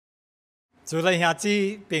主内兄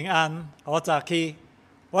姊平安，好早起。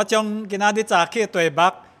我将今仔日早起的题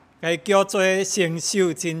目，该叫做承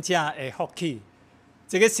受真正的福气。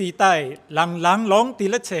这个时代，人人拢伫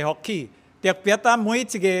咧找福气，特别当每一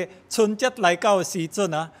个春节来到的时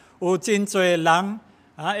阵啊，有真侪人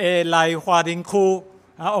会来华人区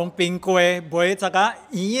往宾馆买一个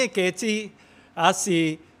圆的鸡子，是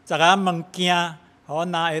一个物件，若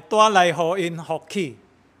会带来互因福气。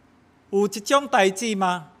有即种代志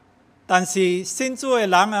吗？但是信主的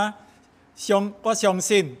人我相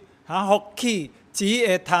信福气只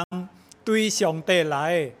会通对上帝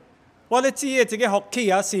来的。我咧指的这个福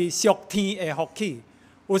气是属天的福气。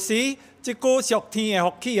有时即句属天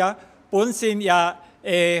的福气本身也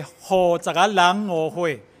会互一个人误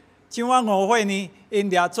会。像我误会呢，因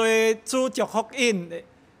掠做主祝福因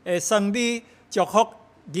会算你祝福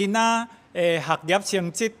囡仔学业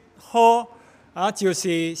成绩好就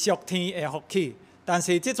是属天的福气。但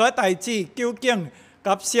是即撮代志究竟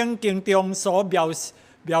甲圣经中所描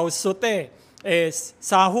述的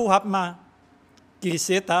相符合吗？其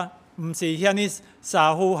实毋是遐尼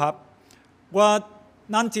相符合。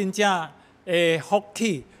咱真正的福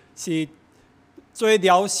气是做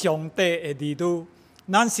了上帝的儿女，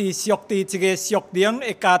咱是属伫一个属灵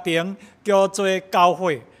的家庭，叫做教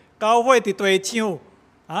会。教会伫地上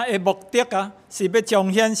的目的是要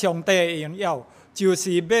彰显上帝的荣耀，就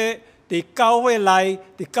是要伫教会内，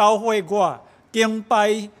伫教会外敬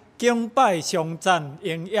拜上赞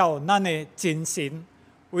荣耀咱的真神，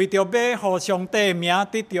为着要互上帝的名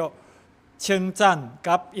得到称赞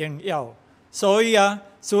甲荣耀。所以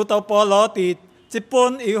使徒保罗伫即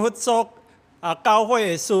本以弗所教会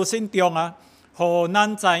的书信中互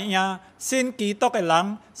咱知影信基督的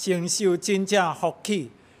人承受真正福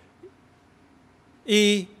气。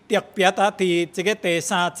伊特别伫这个第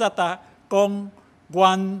3节讲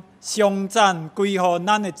愿颂赞归乎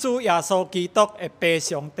咱的主耶稣基督的父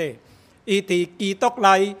上帝，伊伫基督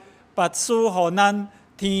内拔赐互咱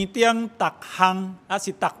天顶逐项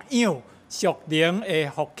是逐样属灵的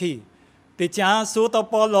福气。伫正使徒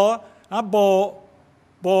保罗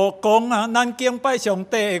无讲咱敬拜上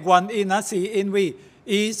帝的原因是因为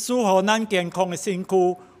伊赐予咱健康的身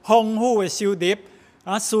躯、丰富的收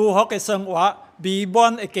入、舒服的生活、美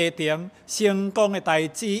满的家庭、成功的代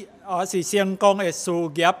志，是成功的事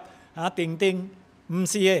业等等，毋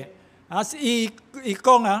是的。是伊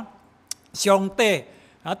讲上帝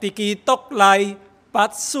伫基督内拔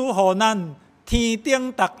赐予咱天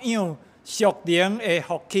顶逐样属灵的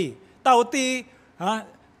福气。到底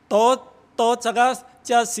倒一个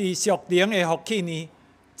才是属灵的福气呢？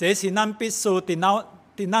这是咱必须伫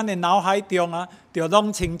咱的脑海中就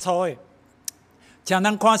弄清楚的。请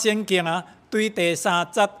咱看圣经对第3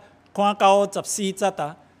节看到14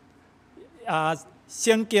节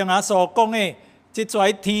圣经所讲的即撮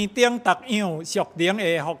天顶逐样属灵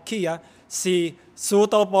的福气是使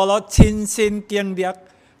徒保罗亲身经历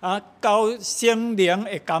到圣灵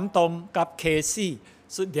的感动甲启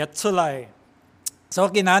示列出来的。所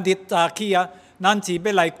以今仔日早起咱是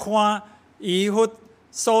要来看以弗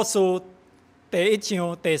所书第1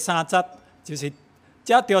章第3节，就是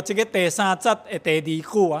接着这个第3节的第2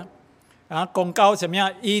句讲到什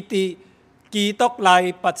么？伊伫基督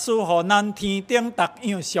内拔赐予咱天顶逐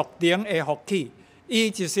样属灵的福气。伊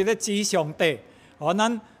就是咧指上帝。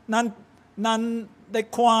咱咧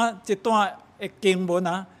看这段的经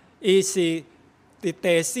文伊是伫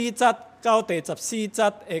第4节到第14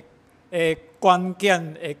节的关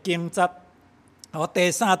键的经节。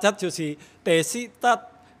第3节就是第4节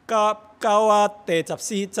到第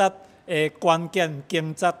14节的关键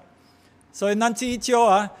经节。所以咱至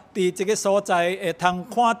少伫这个所在会通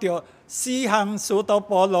看到4项使徒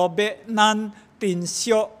保罗要咱珍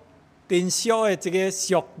惜的这个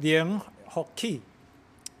属灵福气。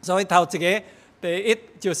所以头一个第1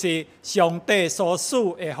就是上帝所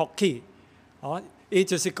赐的福气。伊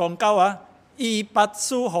就是讲到伊拔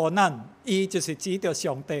赐予咱，伊就是指着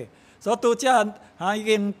上帝。所以拄则已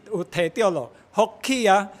经有提到了，福气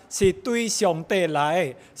是对上帝来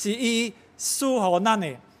的，是伊赐予咱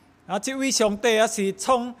的。这位上帝是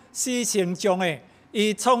创世成种的，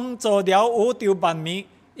伊创造了宇宙万物，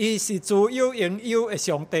伊是自有永有的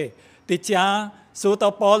上帝。伫正使徒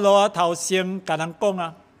保罗头先甲咱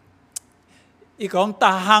讲伊讲逐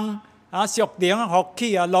项属灵的福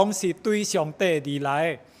气拢是对上帝而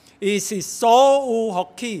来的，伊是所有福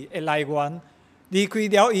气的来源。离开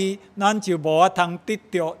了伊，咱就无法通得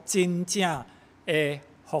到真正的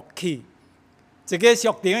福气。这个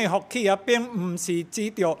属灵的福气并毋是指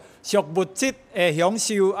着属物质的享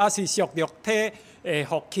受，是属肉体的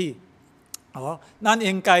福气。咱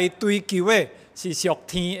应该追求的是属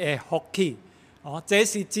天的福气。这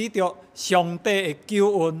是指着上帝的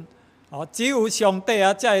救恩。只有上帝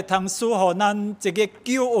才会通赐予咱这个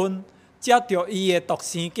救恩，接着伊的独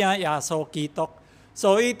生囝耶稣基督。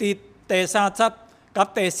所以伫第3节甲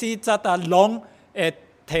第4节拢会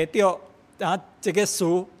提到这个词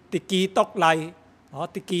伫基督内，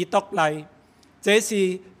伫基督内，这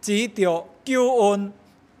是指着救恩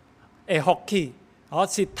的福气，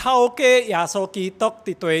是透过耶稣基督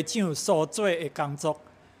伫地上所做的工作。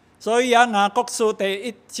所以雅各书第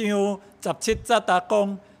1章17节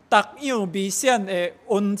讲，逐样美善的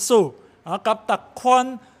恩赐，甲逐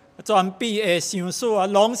款全备的赏赐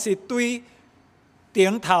拢是对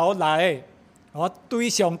顶头来的，对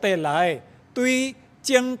上帝来的，对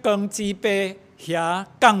正光之辈遐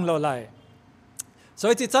降落来。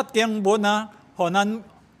所以这节经文互咱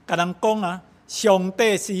甲人讲上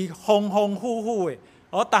帝是丰丰富富的，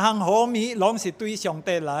逐项好物拢是对上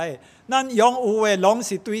帝来的，咱拥有的拢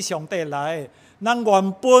是对上帝来的，咱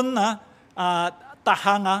原本逐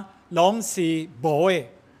项拢是无的。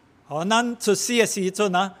咱出世的时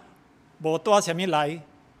阵无带啥物来，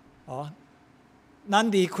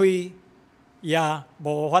咱离开也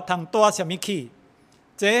无法通带啥物去。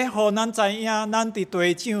这互咱知影，咱伫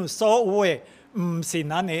地上所有的，毋是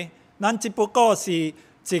咱的，咱只不过是一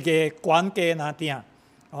个管家那定。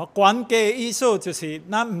管家的意思就是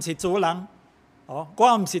咱毋是主人，我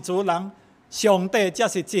毋是主人，上帝才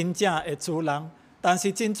是真正的主人。但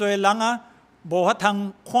是真侪人无法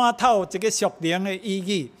通看透这个属灵的意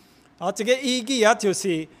义。这个意义就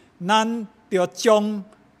是咱着将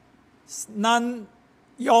咱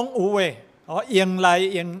拥有的用来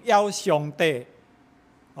荣耀上帝，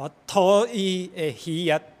讨伊的喜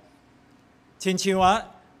悦。亲像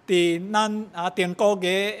伫咱顶个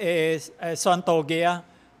月的宣道日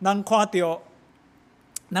咱看到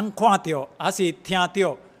也是听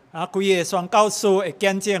到规个宣教士的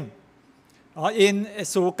见证，因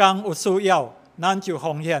事工有需要，咱就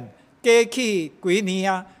奉献。过去几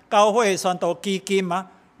年教会宣道基金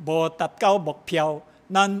无达到目标，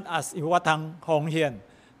咱也是有法通奉献。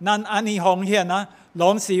咱安尼奉献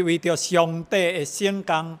拢是为着上帝的圣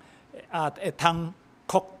工会通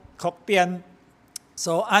扩展。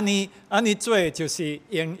所以安尼做就是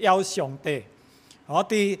荣耀上帝。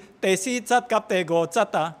伫第4节甲第5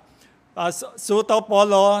节使徒保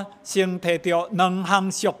罗先提到2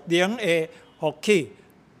项属灵的福气，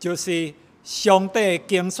就是上帝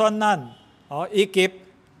拣选咱，以及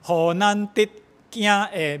互咱得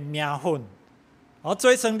囝的名分。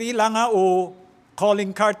做生理人有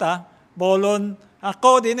calling card 无论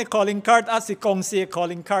个人的 calling card 还是公司的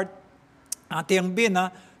calling card，顶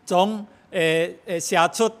面总会写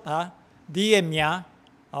出你的名。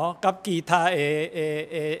甲其他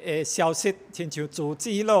的消息，亲像住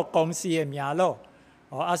址咯、公司的名咯，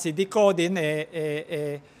还是你个人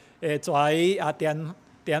的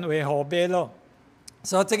电话号码咯。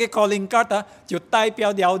所以这个 calling card 就代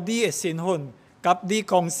表了你的身份，甲你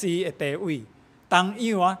公司的地位。同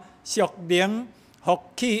样属灵福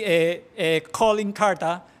气的 calling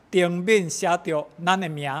card 顶面写着咱的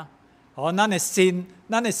名，咱的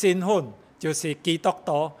身份就是基督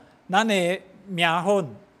徒，咱的名分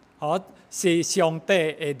是上帝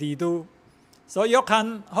的儿女。所以约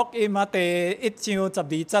翰福音第1章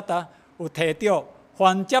12节有提到，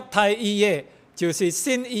凡接待伊的，就是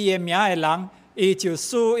信伊的名的人，伊就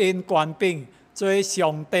赐因权柄做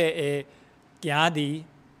上帝的儿女。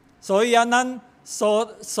所以咱所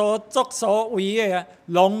作所为的，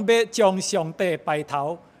拢要将上帝摆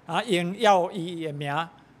头，荣耀伊的名，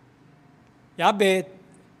也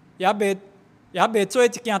袂做一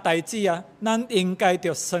件代志咱应该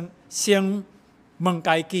着先问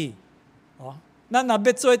家己，咱若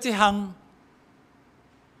要做这项，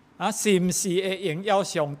是毋是会荣耀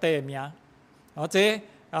上帝的名？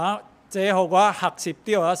这互我学习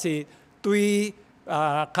到是对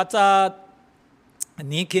较早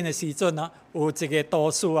年轻的时阵有一个导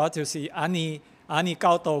师就是安尼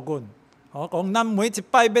教导阮，讲咱每一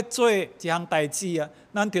摆要做一项代志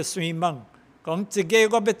咱着先问，讲这个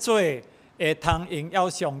我要做会通荣耀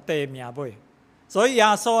上帝的名袂？所以耶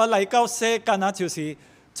稣来到世间就是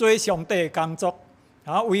做上帝的工作，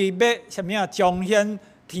为要什么彰显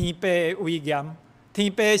天父的威严。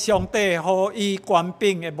天父上帝予伊权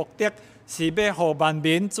柄的目的，是要互万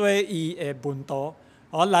民做伊的门徒，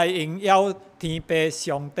来荣耀天父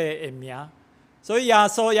上帝的名。所以耶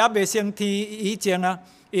稣也未升天以前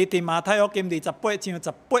伊伫马太福音28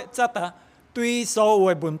章18节对所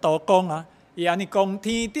有的门徒讲伊安尼讲：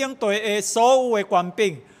天顶地下所有的权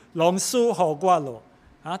柄，拢赐互我咯。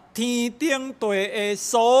天顶地下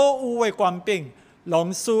所有的权柄，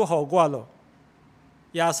拢赐互我咯。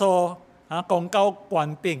耶稣讲到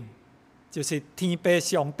权柄，就是天父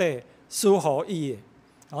上帝赐予伊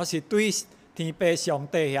的，是对天父上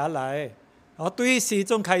帝遐来的。对时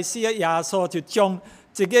阵开始，耶稣就将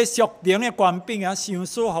一个属灵的权柄赏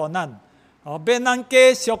赐予咱，免咱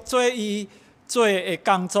继续做伊做的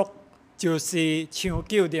工作，就是抢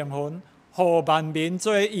救灵魂，互万民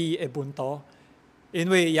做伊的门徒。因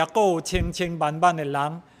为也有千千万万的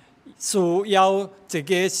人需要一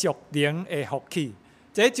个属灵的福气，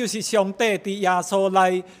这就是上帝伫耶稣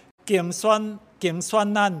内竞选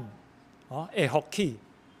咱的福气。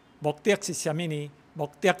目的是啥物呢？目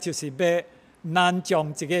的就是要咱将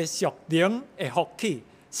一个属灵的福气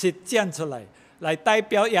实践出来，来代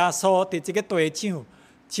表耶稣伫这个地上，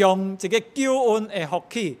将这个救恩的福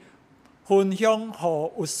气分享给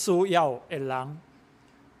有需要的人。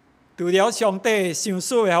除了上帝赏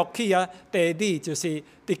赐的福气第二就是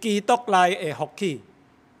伫基督内的福气。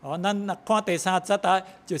咱若看第3节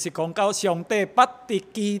就是讲到上帝捌伫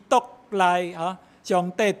基督内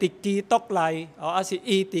上帝伫基督内是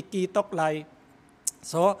伊伫基督内。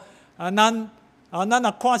所以咱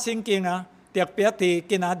若看圣经特别伫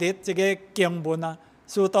今仔日这个经文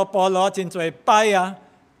使徒保罗真侪摆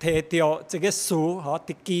提到这个词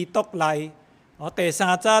伫基督内。第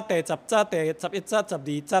3节、第10节、第11节、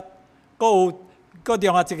12节。佫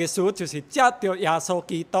另外一个词就是接着耶稣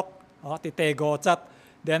基督，伫第5节，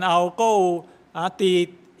然后佫有伫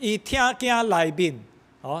伊听囝内面，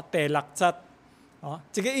第6节，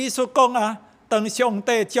这个意思讲当上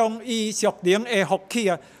帝将伊属灵的福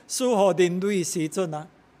气赐予人类时阵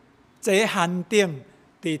这限定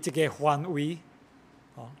伫一个范围，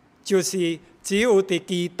就是只有伫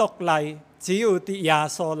基督内，只有伫耶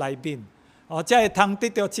稣内面，才会通得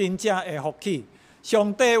到真正的福气。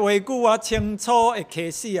上帝话语清楚的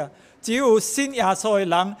启示只有信耶稣的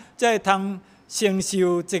人才会通承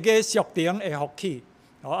受这个属灵的福气，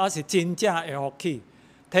是真正的福气。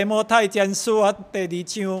提摩太前书第2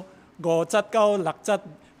章5节到6节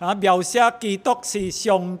描写基督是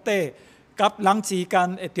上帝甲人之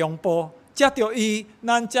间的中保，藉着伊，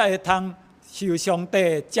咱才会通受上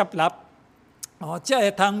帝接纳，才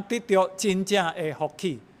会通得到真正的福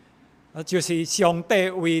气。就是上帝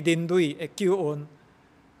为人类的救恩。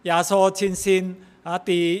耶稣亲身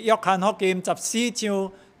伫约翰福音14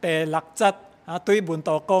章第6节对门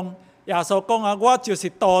徒讲：耶稣讲我就是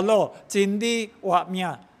道路、真理、活命，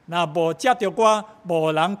若无藉着我，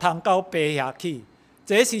无人通到爸遐去。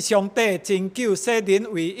这是上帝拯救世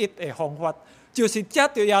人唯一的方法，就是藉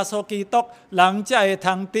着耶稣基督，人才会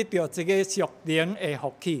通得到这个属灵的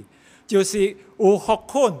福气，就是有福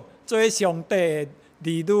分做上帝儿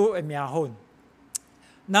女的名分。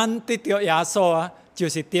咱得到耶稣就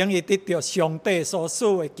是等于得到上帝所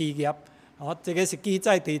赐的基业。这个是记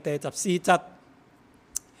载伫第14节。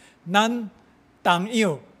咱同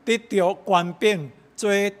样得到权柄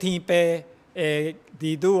做天父的儿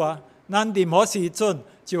女咱任何时阵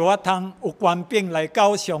就法通有权柄来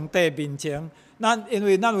到上帝面前。因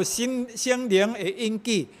为咱有圣灵的印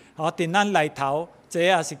记伫咱内头，这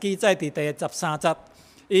也是记载伫第13节。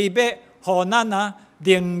伊要互咱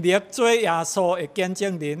能力做耶稣的见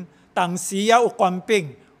证人，同时也有权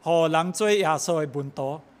柄互人做耶稣的门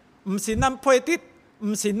徒。毋是咱配得，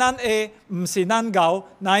毋是咱会，毋是咱熬，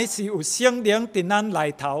乃是有圣灵伫咱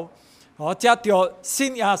内头，藉着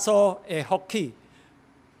信耶稣的福气。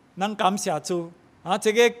咱感谢主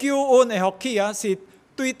这个救恩的福气是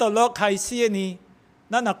对倒落开始的呢？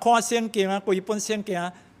咱若看圣经规本圣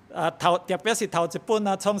经特别是头一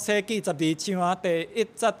本创世纪12章第1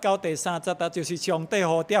节到第3节就是上帝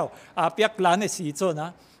呼召亚伯兰的时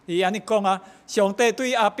阵伊安尼讲上帝对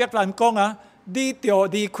亚伯兰讲你着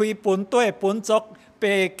离开本地本族爸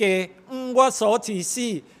家，我所指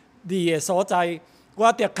示你的所在，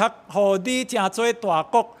我特刻互你成做大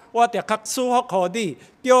国，我特刻赐福互你，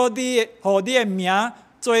叫你互你的名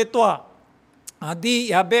做大，你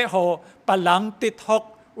也要互别人得福，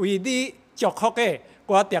为你祝福的，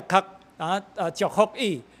我特刻祝福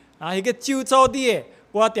伊，迄个咒诅你的，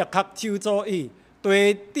我特刻咒诅伊，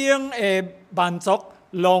地顶的万族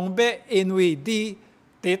拢要因为你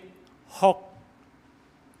得福。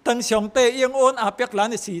当上帝应允亚伯兰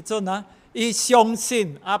的时阵伊相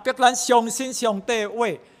信亚伯兰相信上帝的话，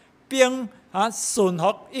并顺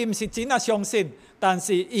服。伊毋是真相信，但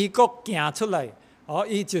是伊阁行出来。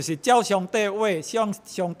伊就是照上帝的话，向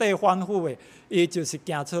上帝吩咐的，伊就是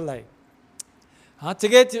行出来。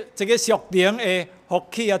这个属灵的福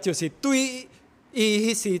气就是对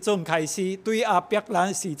伊迄时阵开始，对亚伯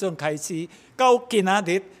兰时阵开始，到今仔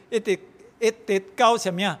日一直到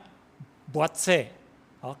什么末世。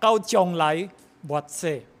到将来末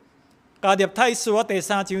世，加入太书第3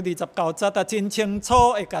章29节真清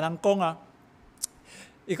楚会甲人讲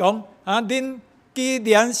伊讲恁既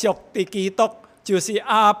然属伫基督，就是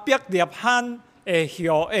阿伯列罕的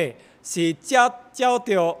后裔，是照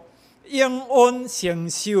着永恩承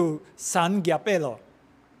受产业的咯。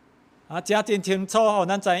这真清楚，互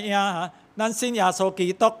咱知影咱信耶稣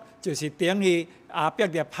基督，就是等于阿伯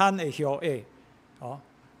列罕的后裔。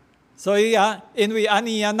所以因为安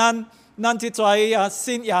尼咱即跩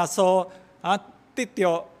信耶稣得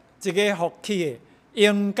到一个福气的，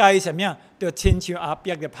应该什么？就亲像阿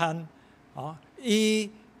伯列罕，伊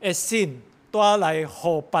的信带来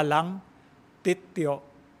互别人得到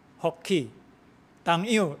福气。同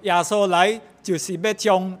样，耶稣来就是要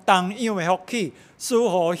将同样的福气赐予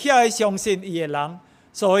遐相信伊的人。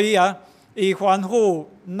所以伊吩咐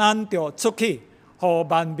咱着出去，互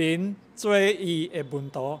万民做伊的门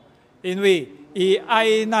徒，因为伊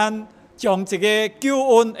爱咱将一个救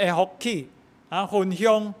恩的福气分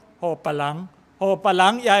享互别人，互别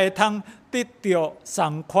人也会通得到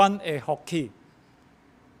同款的福气。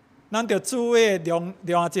咱着注意另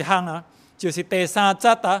外一项就是第3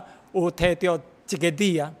节有提到一个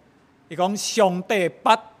理伊讲上帝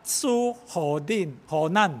捌赐互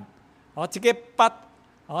咱，这个捌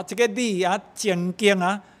这个理正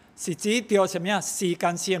经是指着什么时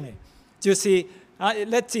间性的，就是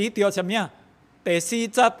咧指着什么第4节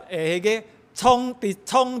的迄个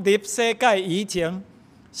创立世界以前，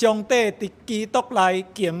上帝伫基督内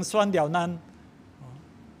竞选了咱，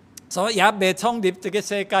所以也未创立这个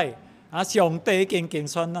世界，上帝已经竞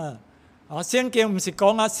选咱。圣经毋是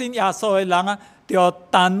讲信耶稣的人着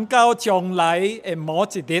等到将来的某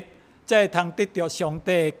一日，才会通得到上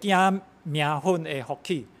帝子名分的福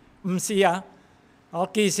气，毋是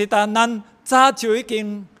其实咱早就已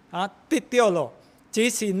经得到了，只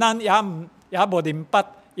是咱也无明白，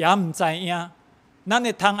也毋知影。咱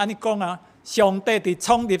会通安尼讲上帝伫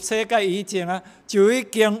创立世界以前就已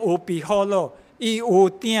经有备好了，伊有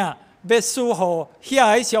定要赐予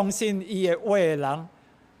遐个相信伊的话的人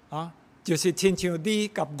就是亲像你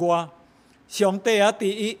甲我，上帝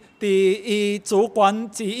伫伊主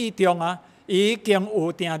权之意中伊已经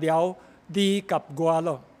有定了你甲我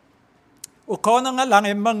咯。有可能人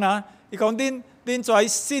会问伊讲恁跩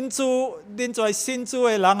信主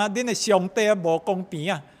的人恁的上帝无公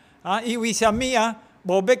平伊为什么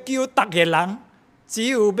无要救逐个人，只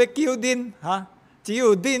有要救恁只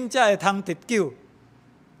有恁才会通得救？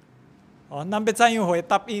咱要怎样回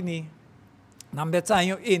答伊呢？咱要怎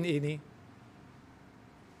样应伊呢？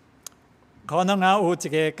可能有一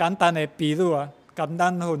个简单的比喻甲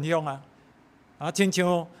咱分享亲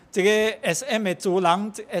像一个 SM 的主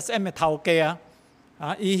人 ，SM 的头家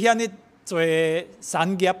伊遐尼做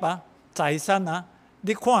产业财产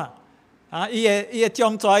你看伊会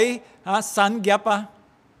将跩产业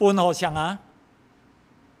分互谁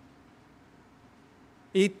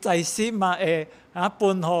伊财神会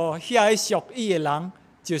分互遐个属伊的人，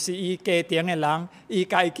就是伊家庭的人，伊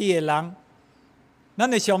家己的人。咱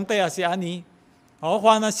的上帝也是安尼，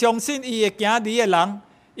凡相信伊的行理的人，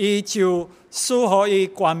伊就赐予伊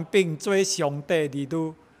权柄做上帝儿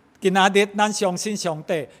女。今仔日咱相信上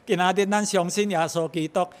帝，今仔日咱相信耶稣基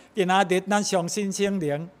督，今仔日咱相信圣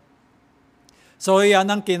灵，所以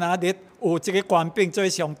咱今仔日有这个权柄做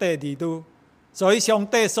上帝儿女。所以上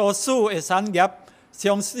帝所赐的产业，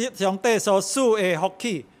上帝所赐的福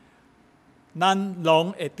气，咱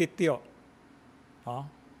拢会得到。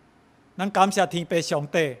咱感谢天父上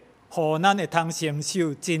帝，互咱会通承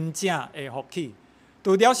受真正的福气。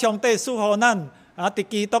除了上帝赐予咱伫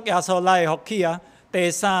基督耶稣内的福气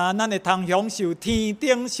第三，咱会通享受天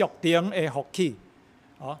顶属灵的福气。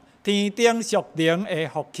天顶属灵的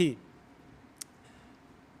福气，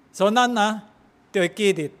所以咱就会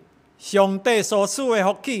记得，上帝所赐的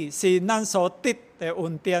福气是咱所得的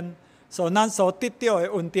恩典，所以咱所得到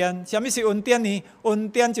的恩典。什么是恩典呢？恩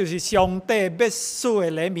典就是上帝要赐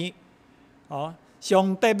的礼物。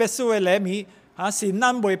上帝要赐的礼物是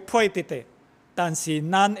咱未配得的，但是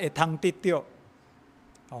咱会通得到。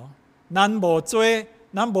咱无做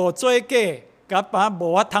假，甲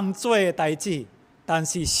无法通做的代志，但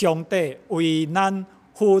是上帝为咱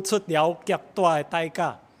付出了极大的代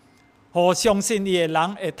价，互相信伊的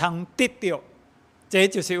人会通得到。这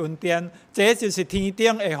就是恩典，这就是天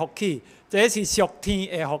顶的福气，这是属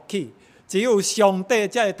天的福气。只有上帝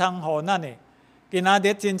才会通互咱的。今仔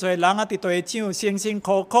日真侪人伫地上辛辛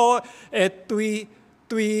苦苦会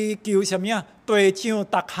追求什么地上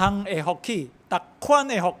逐项的福气，逐款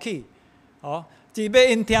的福气。只要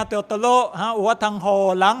因听到道路有法通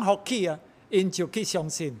互人福气因就去相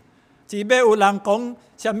信。只要有人讲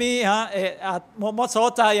什么某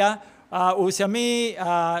所在有什么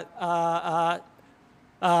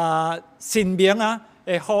神明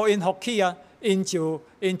会互因福气因就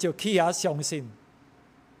去遐相信。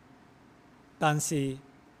但是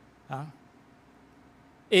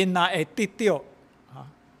因若会得到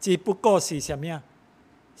只不过是啥物啊？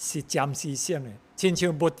是暂时性的，亲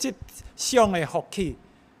像物质上的福气，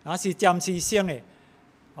是暂时性的。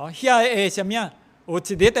遐会啥物啊？有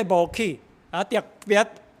一日会无去，特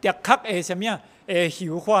刻会啥物啊？会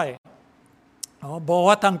朽坏的，无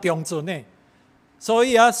法通长存的。所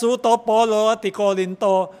以使徒保罗伫哥林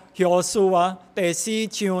多后书第4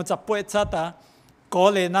章18节鼓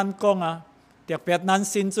励咱讲特别咱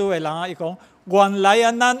信主的人伊讲，原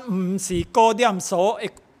来咱毋是顾念所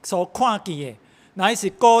看见的，乃是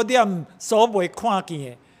顾念所未看见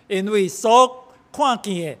的，因为所看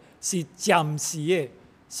见的是暂时的，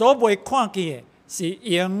所未看见的是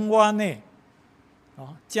永远的。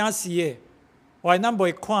正是的，为咱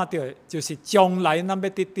未看到，就是将来咱要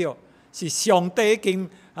得到，是上帝已经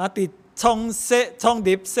伫创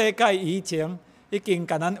立世界以前，已经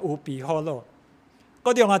甲咱有备好了。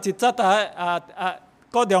搁另外一则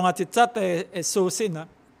搁另外一则的书信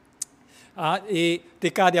伊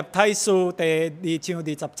伫加入太书第2章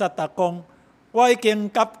20节讲，我已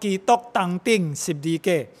经甲基督同顶十字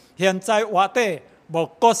架，现在活的无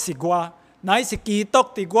搁是我，乃是基督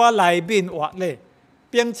伫我内面活咧，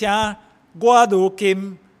并且我如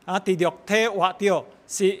今伫肉体活着，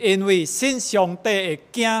是因为信上帝的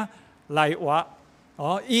囝来活。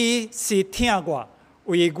伊是疼我，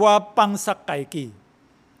为我放杀家己。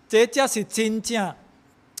这才是真正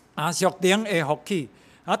属灵的福气。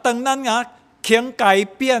当咱肯改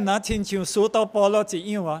变亲像使徒保罗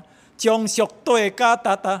一样将属地的价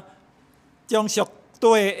值将属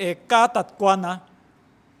地的价值观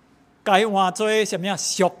改换做什么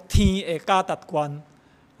属天的价值观。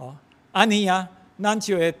安尼咱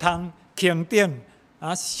就会通肯定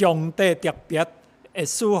上帝特别会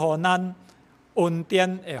赐予咱恩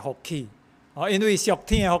典的福气。因为属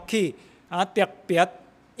天的福气特别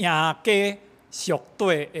赢家属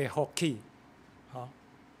地的福气，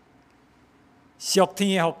属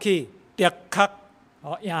天的福气特刻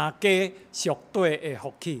赢家属地的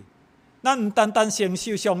福气。咱毋单单承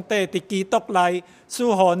受上帝伫基督内赐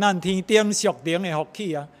予咱天顶属灵的福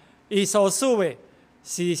气伊所赐的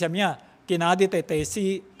是啥物啊？今仔日第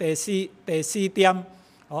四点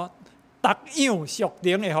逐样属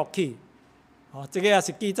灵的福气。这个也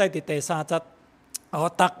是记载伫第3节。逐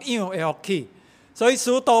样的福气。所以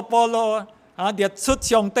使徒保罗列出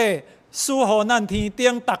上帝赐予咱天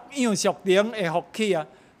顶逐样属灵的福气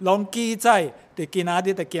拢记载伫今仔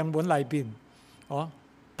日的经文内面。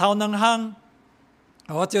头两项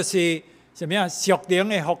就是什么属灵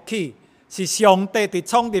的福气，是上帝伫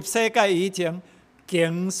创立世界以前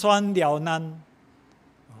拣选了咱。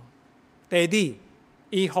第二，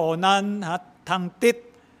伊予咱通得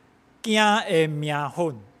囝的名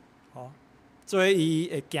分，做伊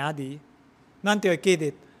的囝儿。咱就会记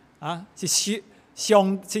得是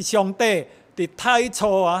上帝伫太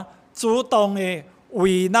初主动的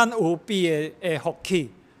为咱有备的福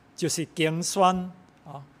气，就是拣选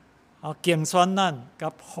拣选咱，甲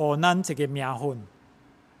予咱一个名分。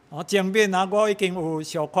前面我已经有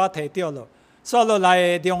小可提到了，说落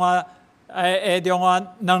来的另外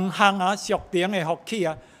两项属灵的福气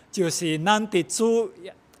就是咱伫主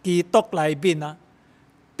基督内面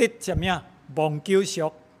得什么蒙救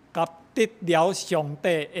赎，甲得了上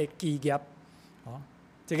帝的基业。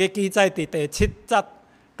这个记载伫第7节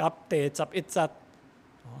甲第11节。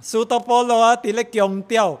使徒保罗伫咧强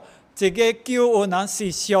调，这个救恩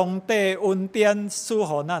是上帝恩典赐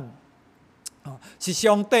予咱，是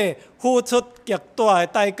上帝付出极大的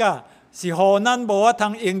代价，是予咱无法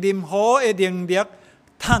通用任何的能力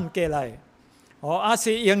赚过来，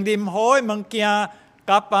是用任何的物件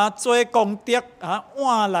甲做功德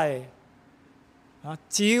换来。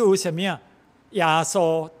只有什么耶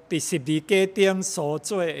稣伫十字架顶所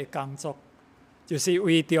做的工作，就是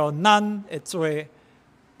为着咱的罪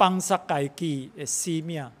放杀家己的生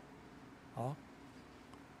命，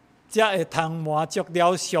才会通满足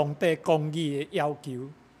了上帝公义的要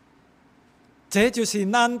求。这就是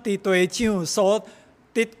咱伫地上所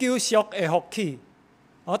得救赎的福气。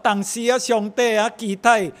当时上帝期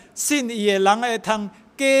待信伊的人会通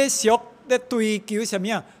继续咧追求什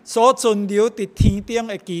么所存留伫天顶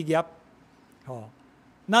的基业。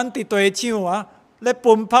咱伫地上咧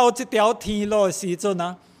奔跑这条天路的时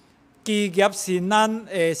阵基业是咱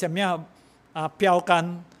的什么标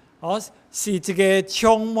杆，是一个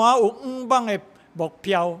充满有愿望的目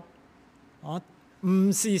标，毋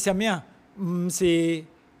是什么，毋是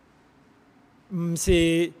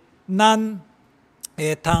咱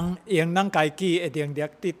会通用咱家己的能力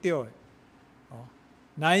得到的，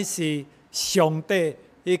乃是上帝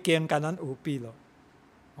已经甲咱有比了。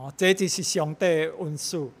这就是上帝的恩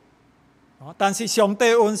赐。但是上帝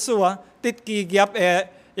的恩赐啊，得基业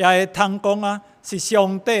也会通讲啊，是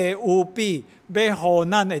上帝的有比，要互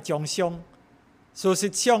咱的奖赏。事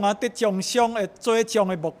实上啊，得奖赏的最终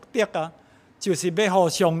的目的啊，就是要互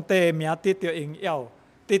上帝的名得到荣耀，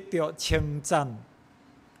得到称赞。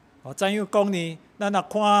怎样讲呢？咱若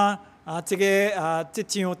看这个这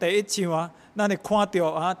章第一章啊，咱会看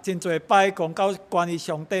到真侪摆讲到关于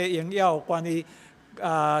上帝的荣耀，关于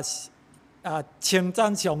称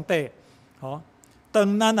赞上帝。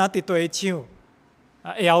当咱伫地上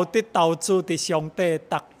也有得投资伫上帝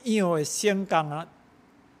逐样的圣工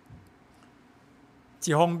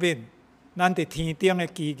一方面，咱伫天顶的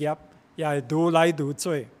基业也会愈来愈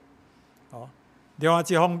多。另外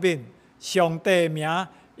一方面，上帝的名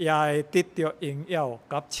也会得到荣耀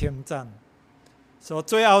甲称赞。所以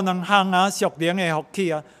最后两项属灵的福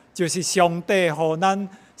气就是上帝互咱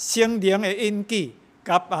圣灵的印记，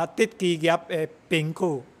甲得基业的凭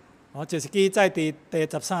据。就是记载伫第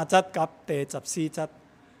13节甲第14节。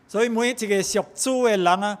所以每一个属主的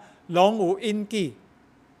人拢有印记。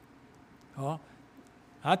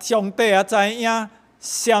上帝也知影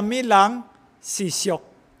什么人是属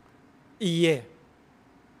伊的。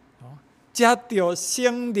藉着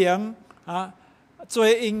圣灵做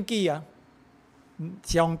印记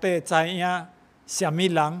上帝知影什么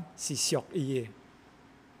人是属伊的。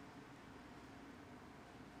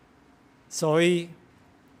所以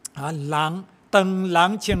当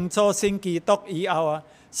人清楚信基督以后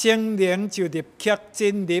圣灵就立刻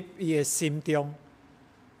进入伊的心中。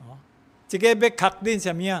这个要确认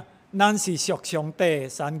什么咱是属上帝的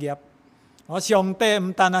产业。上帝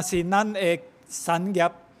毋但是咱的产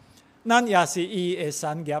业，咱也是伊的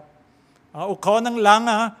产业。有可能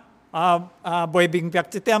人袂明白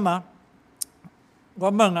这点我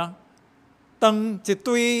问当一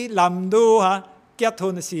对男女结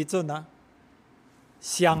婚的时阵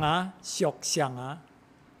上属上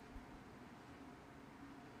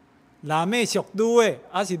男的属女的，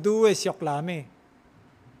还是女的属男的？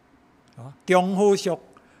丈夫属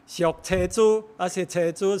妻子，还是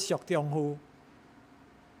妻子属丈夫？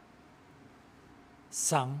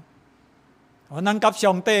上。咱甲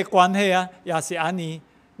上帝的关系也是安尼，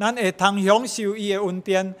咱会通享受伊的恩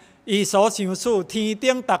典，伊所赏赐天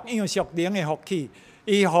顶逐样属灵的福气，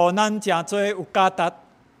伊互咱诚侪有价值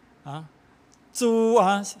主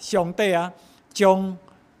上帝将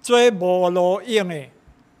做无路用的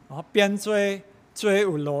变做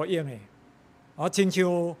有路用的。亲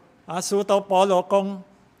像使徒保罗讲，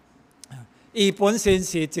伊本身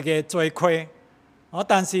是一个罪魁，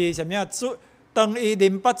但是什么当伊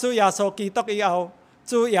认捌主耶稣基督以后，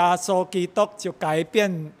主耶稣基督就改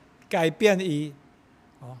变伊，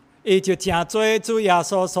伊就诚做主耶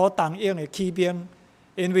稣所动用的器皿，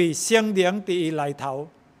因为圣灵伫伊内头。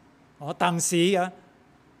当时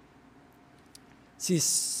是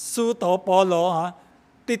使徒保罗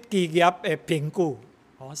得基业的凭据。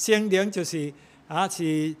圣灵就是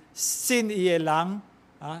是信伊的人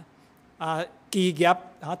基业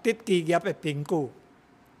得基业的凭据。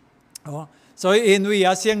所以因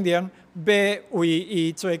为圣灵要为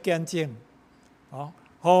伊做见证，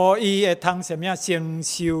互伊会通什么承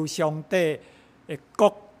受上帝的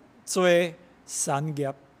国做产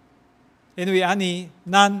业。因为安尼，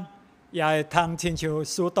咱也会通亲像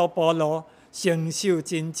使徒保罗承受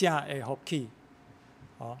真正的福气。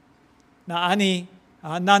那安尼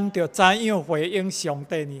咱就怎样回应上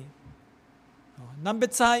帝呢？咱要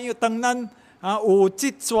怎样？当咱有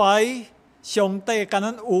即跩上帝甲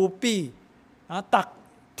咱有比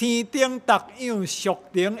天顶逐样属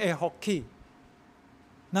灵的福气，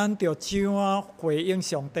咱就怎样回应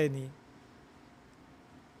上帝呢？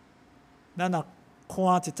咱看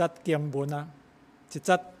一节经文一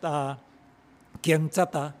节经节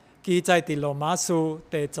记载伫罗马书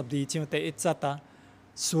第12章第1节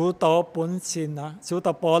使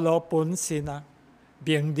徒保罗本身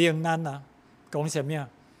命令咱讲什么？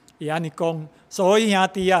伊安尼讲，所以兄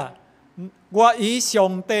弟我以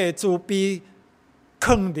上帝的慈悲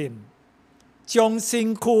肯认，将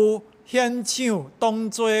身躯献上当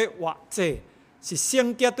作活祭，是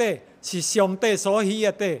圣洁的，是上帝所喜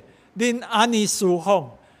悦的。恁安尼侍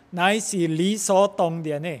奉，乃是理所当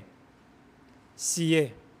然的。是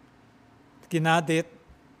的，今仔日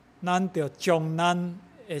咱就将咱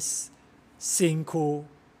的身躯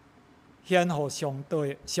献予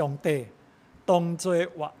上帝，当作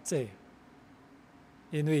活祭，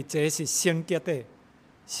因为这是圣洁的，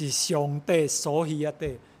是上帝所喜悦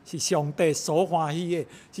的，是上帝所欢喜的，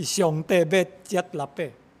是上帝要接纳的。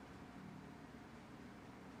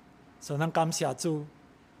所以咱感谢主，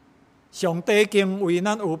上帝已经为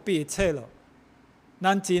咱有比一切了，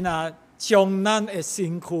咱真啊将咱的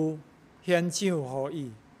身躯献上予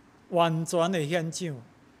伊，完全的献上，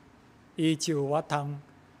伊就有法通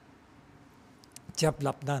接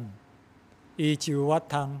纳咱，伊就有法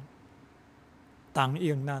通答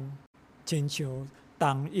应咱，亲像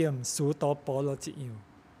答应使徒保罗一样。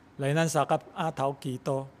来，咱三甲额头祈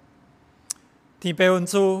祷。天父恩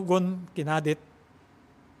主，阮今仔日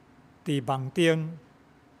伫梦顶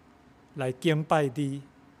来敬拜你，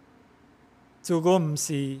主，阮毋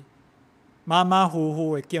是马马虎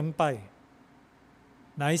虎的敬拜，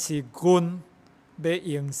乃是阮要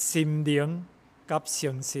用心灵甲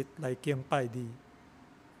诚实来敬拜你。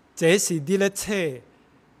这是你咧找的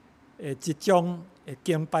一种的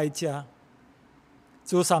敬拜者。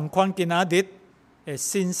主，上款今仔日的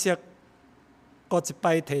信息，搁一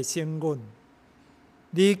摆提醒阮，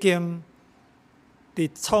你已经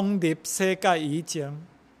伫创立世界以前，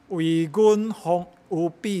为阮有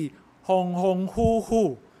比丰丰富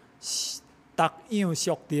富、逐样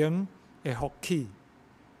属灵的福气，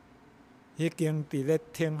已经伫咧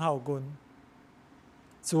听候阮。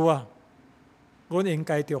主啊，阮应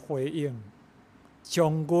该着回应，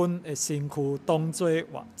将阮的身躯当作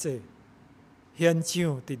活祭，献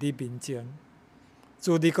上伫你面前。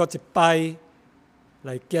主，你搁一摆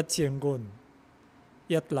来洁净阮、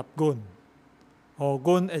悦纳阮，互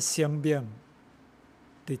阮的生命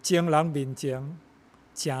伫众人面前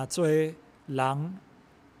诚做人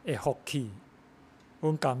的福气。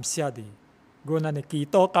阮感谢你，阮安尼祈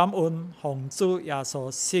祷感恩，奉主耶稣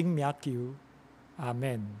圣名求，阿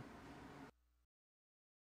门。